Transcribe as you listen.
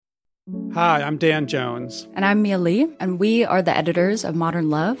Hi, I'm Dan Jones. And I'm Mia Lee, and we are the editors of Modern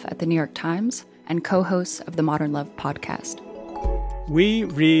Love at the New York Times and co-hosts of the Modern Love podcast. We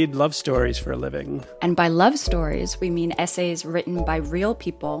read love stories for a living. And by love stories, we mean essays written by real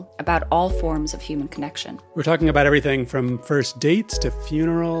people about all forms of human connection. We're talking about everything from first dates to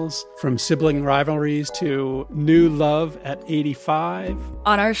funerals, from sibling rivalries to new love at 85.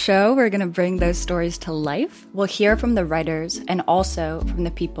 On our show, we're going to bring those stories to life. We'll hear from the writers and also from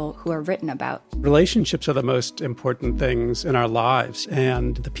the people who are written about. Relationships are the most important things in our lives,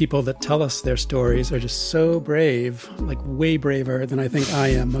 and the people that tell us their stories are just so brave, like way braver than I think I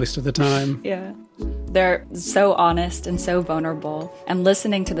am most of the time. Yeah. They're so honest and so vulnerable. And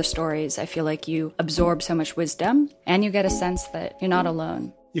listening to the stories, I feel like you absorb so much wisdom and you get a sense that you're not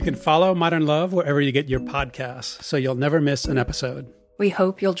alone. You can follow Modern Love wherever you get your podcasts, so you'll never miss an episode. We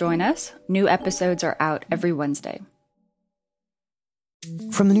hope you'll join us. New episodes are out every Wednesday.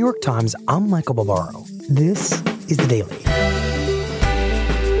 From the New York Times, I'm Michael Barbaro. This is The Daily.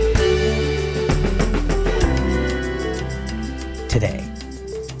 Today,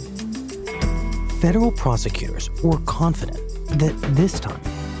 federal prosecutors were confident that this time,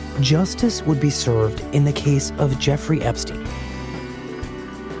 justice would be served in the case of Jeffrey Epstein.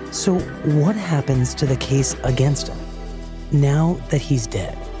 So what happens to the case against him now that he's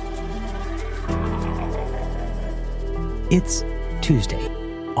dead? It's Tuesday,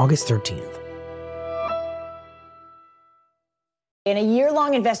 August 13th. In a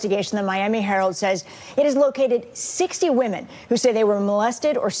year-long investigation, the Miami Herald says it has located 60 women who say they were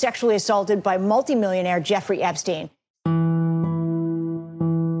molested or sexually assaulted by multimillionaire Jeffrey Epstein.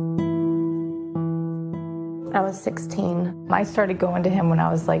 I was 16. I started going to him when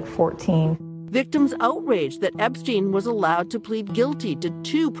I was like 14. Victims outraged that Epstein was allowed to plead guilty to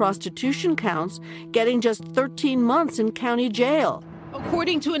 2 prostitution counts, getting just 13 months in county jail.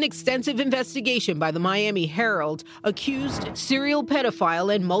 According to an extensive investigation by the Miami Herald, accused serial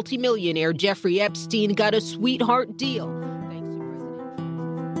pedophile and multimillionaire Jeffrey Epstein got a sweetheart deal.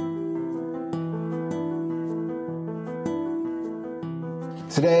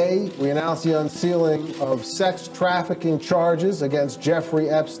 Today, we announce the unsealing of sex trafficking charges against Jeffrey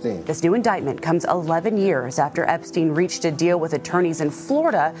Epstein. This new indictment comes 11 years after Epstein reached a deal with attorneys in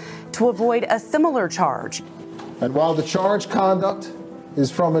Florida to avoid a similar charge. And while the charged conduct is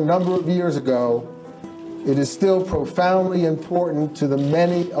from a number of years ago, it is still profoundly important to the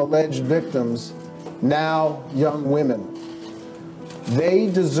many alleged victims, now young women. They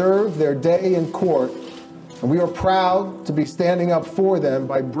deserve their day in court, and we are proud to be standing up for them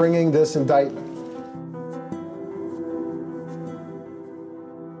by bringing this indictment.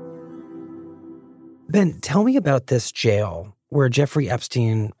 Ben, tell me about this jail where Jeffrey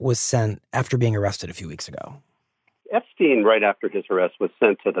Epstein was sent after being arrested a few weeks ago. Epstein, right after his arrest, was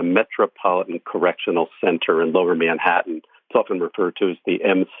sent to the Metropolitan Correctional Center in Lower Manhattan. It's often referred to as the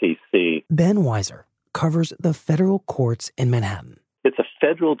MCC. Ben Weiser covers the federal courts in Manhattan. It's a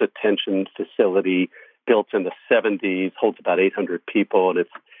federal detention facility built in the 70s, holds about 800 people, and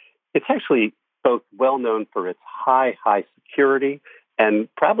it's actually both well known for its high security and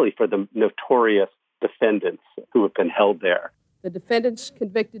probably for the notorious defendants who have been held there. The defendants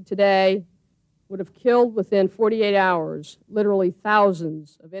convicted today would have killed within 48 hours, literally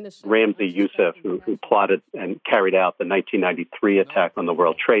thousands of innocent... Ramzi Youssef, who plotted and carried out the 1993 attack on the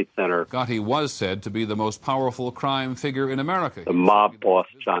World Trade Center. Gotti was said to be the most powerful crime figure in America. The mob boss,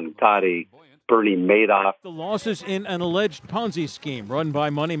 John Gotti, Bernie Madoff. The losses in an alleged Ponzi scheme run by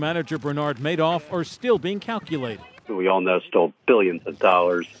money manager Bernard Madoff are still being calculated. Who we all know stole billions of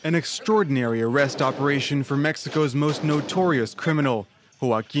dollars. An extraordinary arrest operation for Mexico's most notorious criminal.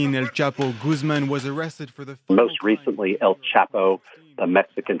 Joaquin El Chapo Guzman was arrested for the... Most recently, El Chapo, the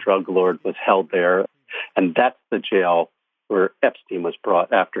Mexican drug lord, was held there. And that's the jail where Epstein was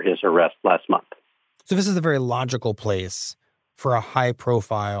brought after his arrest last month. So this is a very logical place for a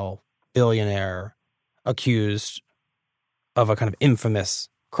high-profile billionaire accused of a kind of infamous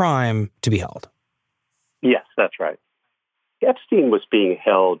crime to be held. Yes, that's right. Epstein was being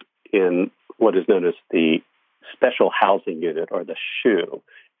held in what is known as the Special Housing Unit, or the SHU.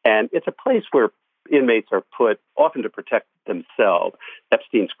 And it's a place where inmates are put often to protect themselves.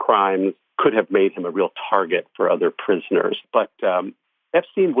 Epstein's crimes could have made him a real target for other prisoners. But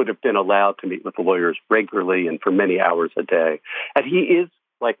Epstein would have been allowed to meet with lawyers regularly and for many hours a day. And he is,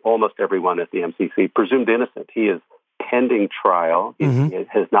 like almost everyone at the MCC, presumed innocent. He is pending trial. He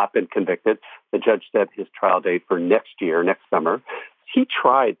has not been convicted. The judge set his trial date for next year, next summer. He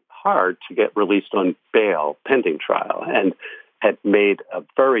tried hard to get released on bail pending trial and had made a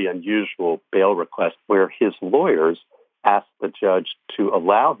very unusual bail request where his lawyers asked the judge to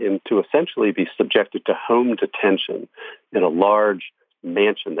allow him to essentially be subjected to home detention in a large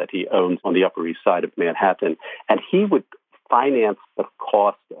mansion that he owns on the Upper East Side of Manhattan. And he would finance the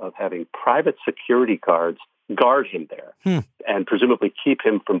cost of having private security guards guard him there and presumably keep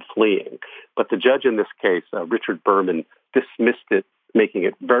him from fleeing. But the judge in this case, Richard Berman, dismissed it, making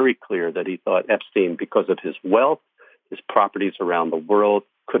it very clear that he thought Epstein, because of his wealth, his properties around the world,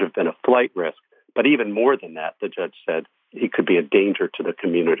 could have been a flight risk. But even more than that, the judge said he could be a danger to the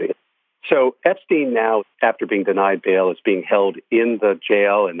community. So Epstein now, after being denied bail, is being held in the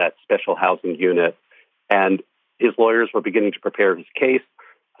jail in that special housing unit. And his lawyers were beginning to prepare his case.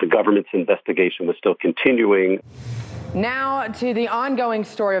 The government's investigation was still continuing. Now to the ongoing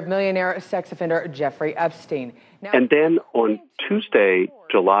story of millionaire sex offender Jeffrey Epstein. And then on Tuesday,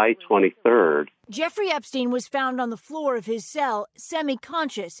 July 23rd, Jeffrey Epstein was found on the floor of his cell,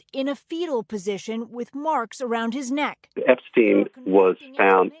 semi-conscious, in a fetal position with marks around his neck. Epstein was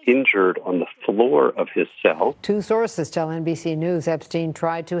found injured on the floor of his cell. Two sources tell NBC News Epstein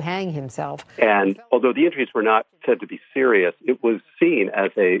tried to hang himself. And although the injuries were not said to be serious, it was seen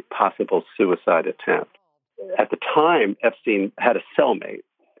as a possible suicide attempt. At the time, Epstein had a cellmate,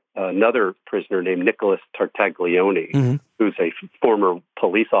 another prisoner named Nicholas Tartaglione, who's a former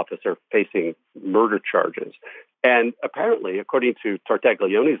police officer facing murder charges. And apparently, according to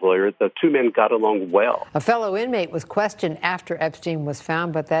Tartaglione's lawyer, the two men got along well. A fellow inmate was questioned after Epstein was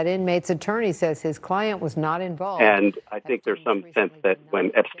found, but that inmate's attorney says his client was not involved. And I think there's some sense that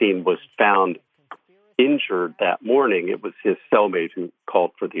when Epstein was found injured that morning, it was his cellmate who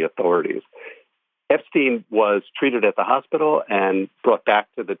called for the authorities. Epstein was treated at the hospital and brought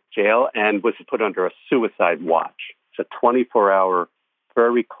back to the jail and was put under a suicide watch. It's a 24-hour,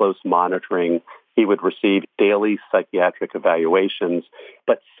 very close monitoring. He would receive daily psychiatric evaluations.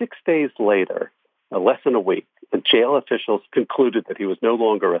 But 6 days later, less than a week, the jail officials concluded that he was no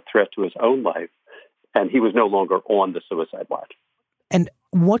longer a threat to his own life, and he was no longer on the suicide watch. And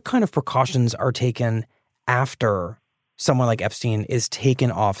what kind of precautions are taken after someone like Epstein is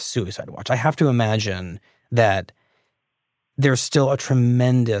taken off suicide watch? I have to imagine that there's still a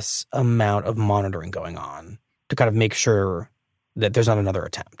tremendous amount of monitoring going on to kind of make sure that there's not another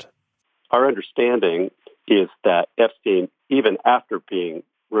attempt. Our understanding is that Epstein, even after being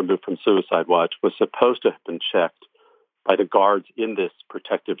removed from suicide watch, was supposed to have been checked by the guards in this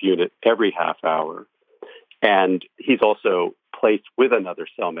protective unit every half hour. And he's also placed with another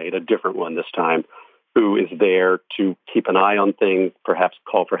cellmate, a different one this time, who is there to keep an eye on things, perhaps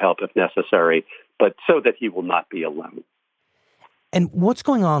call for help if necessary, but so that he will not be alone. And what's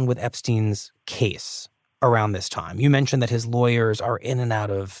going on with Epstein's case around this time? You mentioned that his lawyers are in and out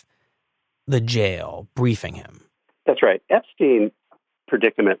of the jail briefing him. That's right. Epstein's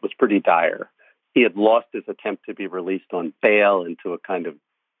predicament was pretty dire. He had lost his attempt to be released on bail into a kind of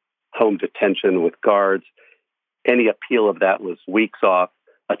home detention with guards. Any appeal of that was weeks off.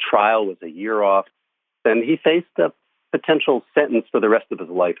 A trial was a year off. And he faced a potential sentence for the rest of his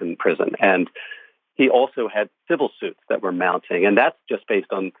life in prison. And he also had civil suits that were mounting. And that's just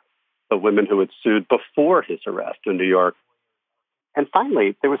based on the women who had sued before his arrest in New York. And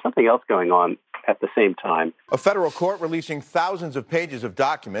finally, there was something else going on at the same time. A federal court releasing thousands of pages of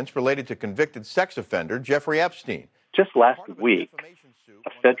documents related to convicted sex offender Jeffrey Epstein. Just last week, a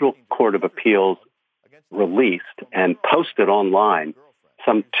federal court of appeals released and posted online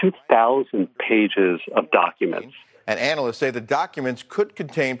some 2,000 pages of documents. And analysts say the documents could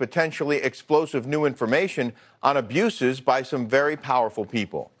contain potentially explosive new information on abuses by some very powerful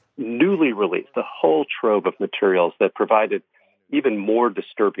people. Newly released, a whole trove of materials that provided even more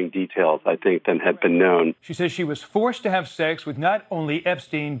disturbing details, I think, than had been known. She says she was forced to have sex with not only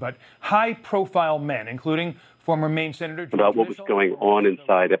Epstein, but high-profile men, including former Maine Senator about what was going on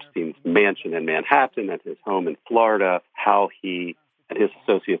inside Epstein's mansion in Manhattan and his home in Florida, how he and his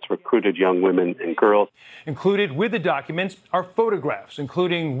associates recruited young women and girls. Included with the documents are photographs,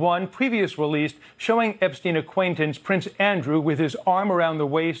 including one previous released showing Epstein acquaintance Prince Andrew with his arm around the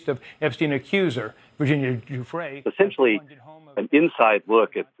waist of Epstein accuser Virginia Giuffre. Essentially, an inside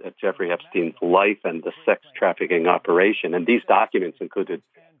look at Jeffrey Epstein's life and the sex trafficking operation. And these documents included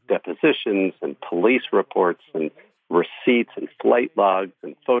depositions and police reports and receipts and flight logs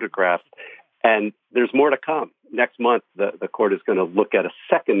and photographs. And there's more to come. Next month, the court is going to look at a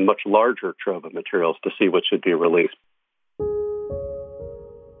second, much larger trove of materials to see what should be released.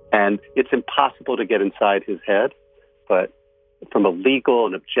 And it's impossible to get inside his head, but from a legal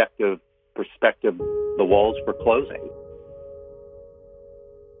and objective perspective, the walls were closing.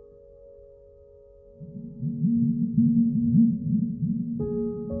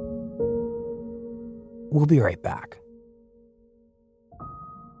 We'll be right back.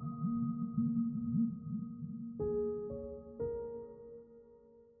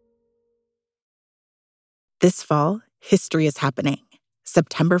 This fall, history is happening.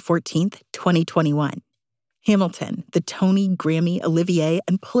 September 14th, 2021. Hamilton, the Tony, Grammy, Olivier,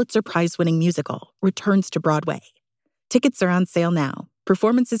 and Pulitzer Prize-winning musical, returns to Broadway. Tickets are on sale now.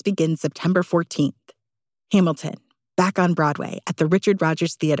 Performances begin September 14th. Hamilton, back on Broadway at the Richard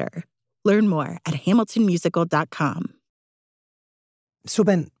Rodgers Theater. Learn more at hamiltonmusical.com. So,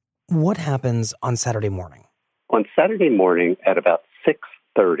 Ben, what happens on Saturday morning? On Saturday morning at about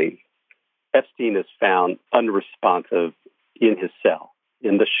 6:30, Epstein is found unresponsive in his cell,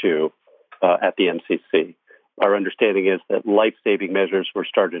 in the SHU, at the MCC. Our understanding is that life-saving measures were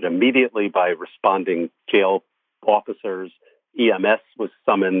started immediately by responding jail officers. EMS was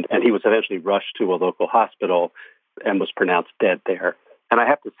summoned, and he was eventually rushed to a local hospital and was pronounced dead there. And I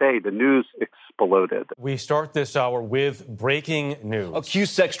have to say, the news exploded. We start this hour with breaking news.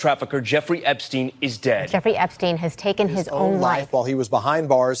 Accused sex trafficker Jeffrey Epstein is dead. Jeffrey Epstein has taken his own life while he was behind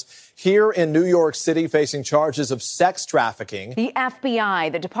bars here in New York City facing charges of sex trafficking. The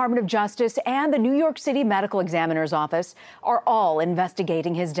FBI, the Department of Justice, and the New York City Medical Examiner's Office are all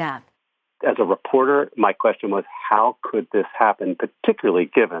investigating his death. As a reporter, my question was, how could this happen,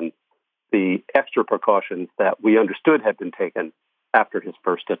 particularly given the extra precautions that we understood had been taken after his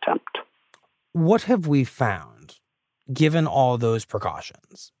first attempt? What have we found, given all those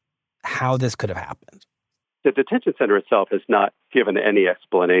precautions, how this could have happened? The detention center itself has not given any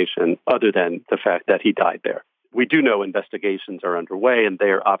explanation other than the fact that he died there. We do know investigations are underway, and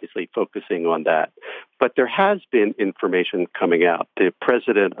they're obviously focusing on that. But there has been information coming out. The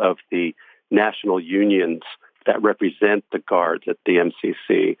president of the national unions that represent the guards at the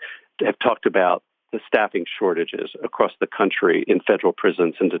MCC have talked about the staffing shortages across the country in federal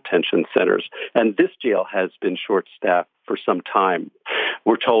prisons and detention centers. And this jail has been short-staffed for some time.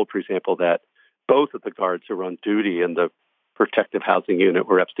 We're told, for example, that both of the guards who are on duty in the protective housing unit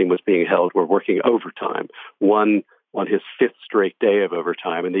where Epstein was being held were working overtime. One on his fifth straight day of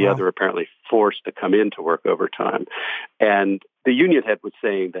overtime, and the other apparently forced to come in to work overtime. And the union head was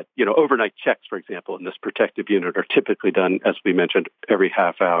saying that, overnight checks, for example, in this protective unit are typically done, as we mentioned, every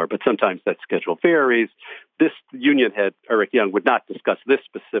half hour, but sometimes that schedule varies. This union head, Eric Young, would not discuss this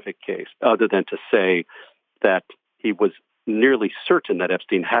specific case other than to say that he was nearly certain that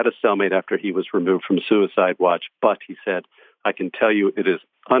Epstein had a cellmate after he was removed from suicide watch, but he said, I can tell you it is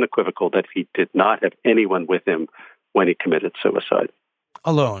unequivocal that he did not have anyone with him when he committed suicide.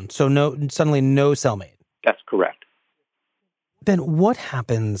 Alone. So suddenly no cellmate. That's correct. Ben, what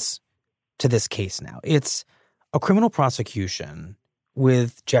happens to this case now? It's a criminal prosecution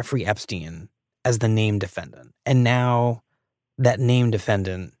with Jeffrey Epstein as the named defendant. And now that named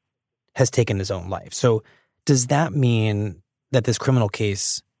defendant has taken his own life. So does that mean that this criminal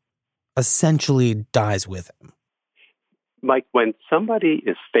case essentially dies with him? Mike, when somebody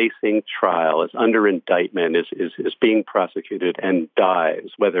is facing trial, is under indictment, is being prosecuted and dies,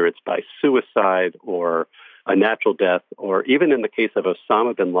 whether it's by suicide or a natural death, or even in the case of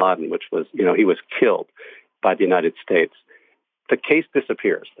Osama bin Laden, which was, he was killed by the United States, the case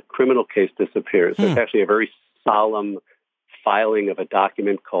disappears. The criminal case disappears. There's actually a very solemn filing of a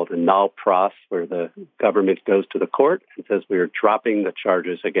document called a nol pros, where the government goes to the court and says, we are dropping the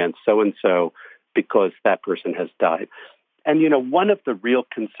charges against so-and-so because that person has died. And, one of the real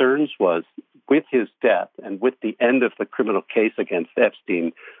concerns was with his death and with the end of the criminal case against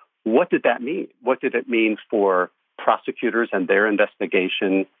Epstein, what did that mean? What did it mean for prosecutors and their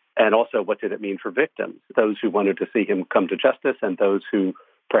investigation? And also, what did it mean for victims, those who wanted to see him come to justice and those who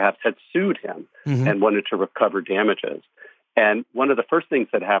perhaps had sued him and wanted to recover damages? And one of the first things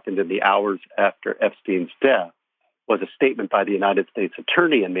that happened in the hours after Epstein's death was a statement by the United States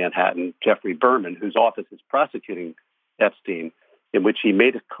Attorney in Manhattan, Jeffrey Berman, whose office is prosecuting Epstein, in which he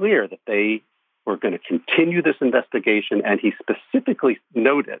made it clear that they were going to continue this investigation. And he specifically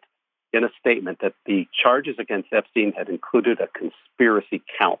noted in a statement that the charges against Epstein had included a conspiracy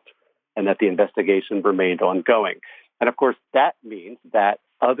count and that the investigation remained ongoing. And of course, that means that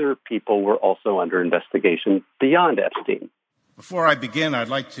other people were also under investigation beyond Epstein. Before I begin, I'd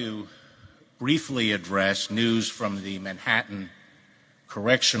like to briefly address news from the Manhattan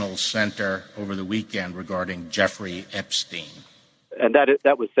Correctional Center over the weekend regarding Jeffrey Epstein. And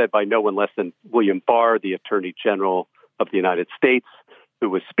that was said by no one less than William Barr, the Attorney General of the United States, who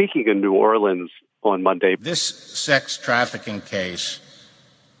was speaking in New Orleans on Monday. This sex trafficking case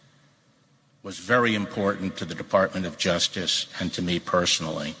was very important to the Department of Justice and to me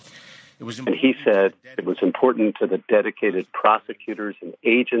personally. And he said it was important to the dedicated prosecutors and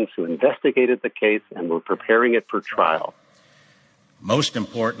agents who investigated the case and were preparing it for trial. Most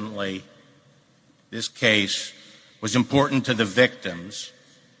importantly, this case was important to the victims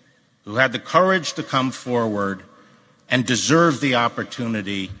who had the courage to come forward and deserved the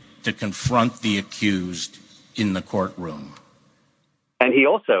opportunity to confront the accused in the courtroom. And he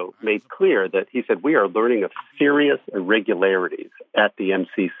also made clear that he said, we are learning of serious irregularities at the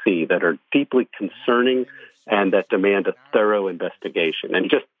MCC that are deeply concerning and that demand a thorough investigation. And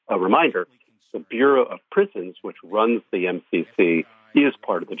just a reminder, the Bureau of Prisons, which runs the MCC, is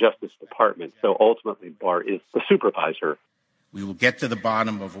part of the Justice Department. So ultimately, Barr is the supervisor. We will get to the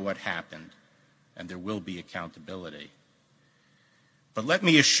bottom of what happened, and there will be accountability. But let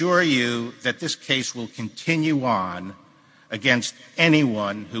me assure you that this case will continue on against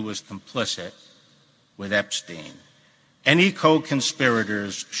anyone who was complicit with Epstein. Any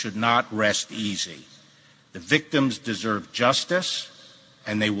co-conspirators should not rest easy. The victims deserve justice,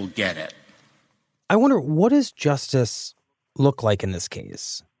 and they will get it. I wonder, what does justice look like in this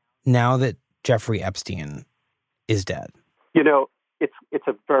case now that Jeffrey Epstein is dead? You know, it's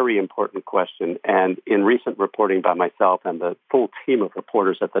a very important question. And in recent reporting by myself and the full team of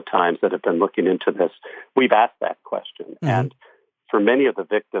reporters at the Times that have been looking into this, we've asked that question. Mm-hmm. And for many of the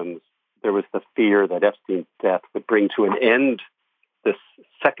victims, there was the fear that Epstein's death would bring to an end this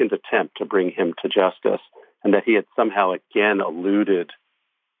second attempt to bring him to justice, and that he had somehow again eluded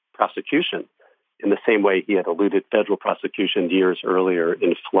prosecution in the same way he had eluded federal prosecution years earlier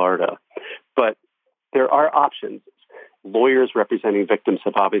in Florida. But there are options. Lawyers representing victims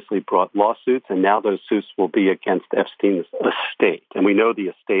have obviously brought lawsuits, and now those suits will be against Epstein's estate. And we know the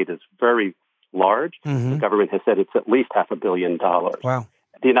estate is very large. Mm-hmm. The government has said it's at least $500 million. Wow.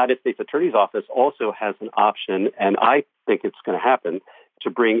 The United States Attorney's Office also has an option, and I think it's going to happen, to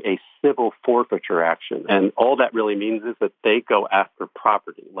bring a civil forfeiture action. And all that really means is that they go after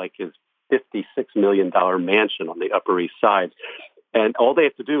property, like his $56 million mansion on the Upper East Side. And all they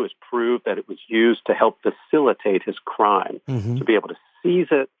have to do is prove that it was used to help facilitate his crime, mm-hmm. to be able to seize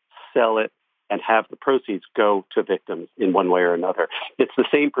it, sell it, and have the proceeds go to victims in one way or another. It's the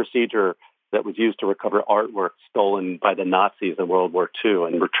same procedure that was used to recover artwork stolen by the Nazis in World War II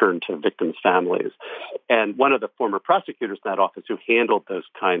and returned to victims' families. And one of the former prosecutors in that office who handled those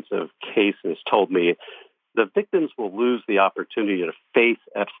kinds of cases told me the victims will lose the opportunity to face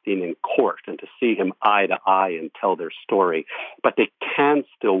Epstein in court and to see him eye to eye and tell their story, but they can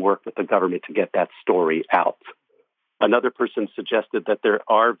still work with the government to get that story out. Another person suggested that there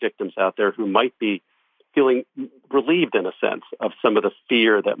are victims out there who might be feeling relieved, in a sense, of some of the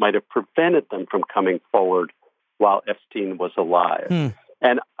fear that might have prevented them from coming forward while Epstein was alive.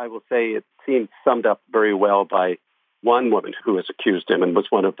 And I will say it seemed summed up very well by one woman who has accused him and was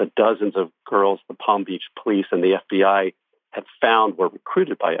one of the dozens of girls the Palm Beach police and the FBI had found were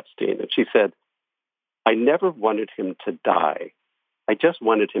recruited by Epstein. And she said, "I never wanted him to die. I just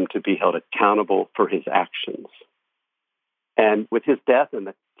wanted him to be held accountable for his actions." And with his death and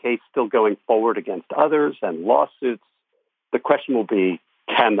the case still going forward against others and lawsuits, the question will be,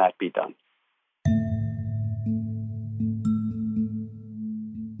 can that be done?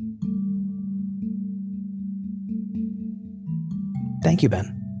 Thank you,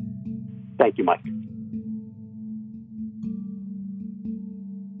 Ben. Thank you, Mike.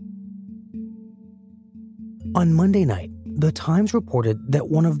 On Monday night, the Times reported that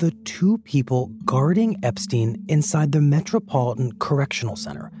one of the two people guarding Epstein inside the Metropolitan Correctional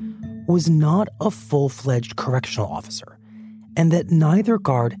Center was not a full-fledged correctional officer, and that neither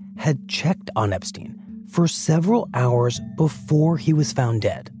guard had checked on Epstein for several hours before he was found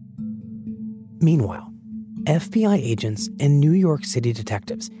dead. Meanwhile, FBI agents and New York City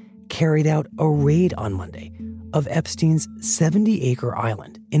detectives carried out a raid on Monday of Epstein's 70-acre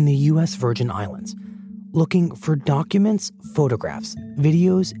island in the U.S. Virgin Islands, looking for documents, photographs,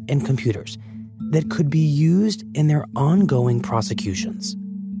 videos, and computers that could be used in their ongoing prosecutions.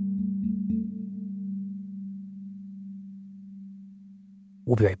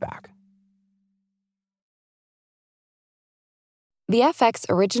 We'll be right back. The FX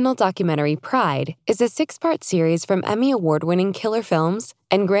original documentary Pride is a 6-part series from Emmy Award-winning Killer Films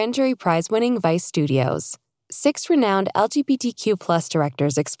and Grand Jury Prize-winning Vice Studios. 6 renowned LGBTQ+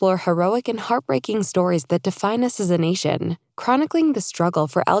 directors explore heroic and heartbreaking stories that define us as a nation, chronicling the struggle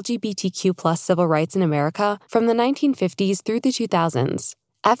for LGBTQ+ civil rights in America from the 1950s through the 2000s.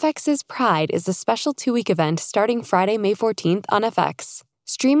 FX's Pride is a special 2-week event starting Friday, May 14th on FX.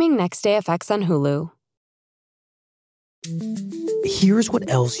 Streaming next day FX on Hulu. Here's what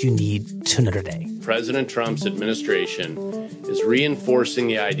else you need to know today. President Trump's administration is reinforcing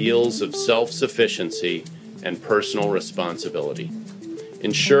the ideals of self-sufficiency and personal responsibility,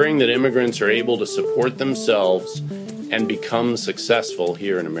 ensuring that immigrants are able to support themselves and become successful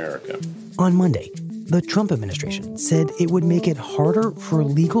here in America. On Monday, the Trump administration said it would make it harder for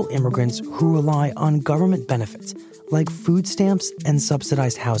legal immigrants who rely on government benefits like food stamps and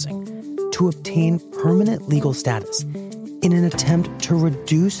subsidized housing to obtain permanent legal status in an attempt to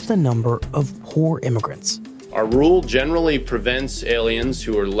reduce the number of poor immigrants. Our rule generally prevents aliens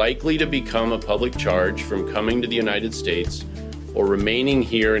who are likely to become a public charge from coming to the United States or remaining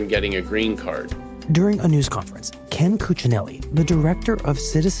here and getting a green card. During a news conference, Ken Cuccinelli, the director of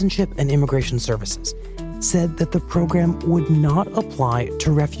Citizenship and Immigration Services, said that the program would not apply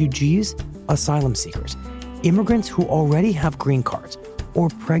to refugees, asylum seekers, immigrants who already have green cards, or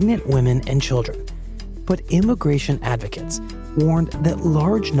pregnant women and children. But immigration advocates warned that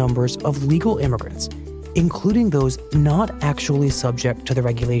large numbers of legal immigrants, including those not actually subject to the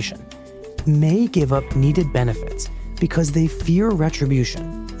regulation, may give up needed benefits because they fear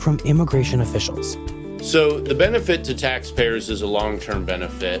retribution from immigration officials. So the benefit to taxpayers is a long-term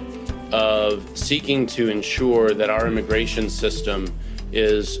benefit of seeking to ensure that our immigration system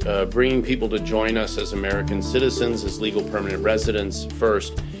is bringing people to join us as American citizens, as legal permanent residents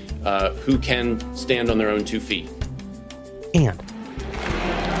first, who can stand on their own 2 feet. And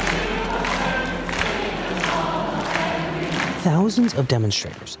thousands of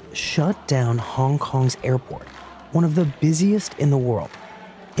demonstrators shut down Hong Kong's airport, one of the busiest in the world,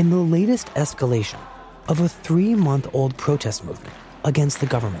 in the latest escalation of a 3-month-old protest movement against the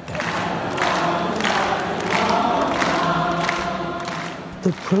government there.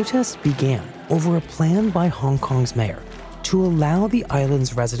 The protests began over a plan by Hong Kong's mayor to allow the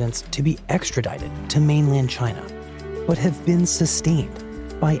island's residents to be extradited to mainland China, but have been sustained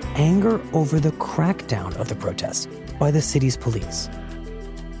by anger over the crackdown of the protests by the city's police.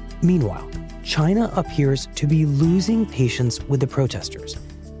 Meanwhile, China appears to be losing patience with the protesters,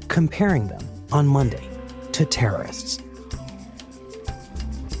 comparing them on Monday to terrorists.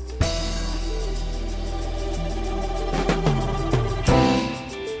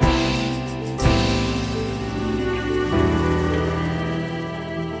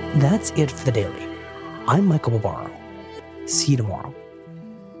 That's it for the Daily. I'm Michael Barbaro. See you tomorrow.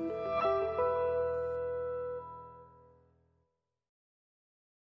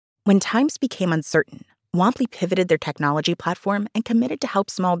 When times became uncertain, Womply pivoted their technology platform and committed to help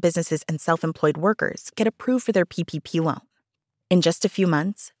small businesses and self-employed workers get approved for their PPP loan. In just a few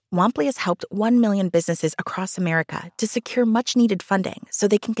months, Womply has helped 1 million businesses across America to secure much-needed funding so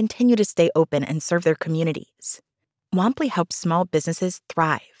they can continue to stay open and serve their communities. Womply helps small businesses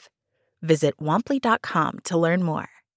thrive. Visit Womply.com to learn more.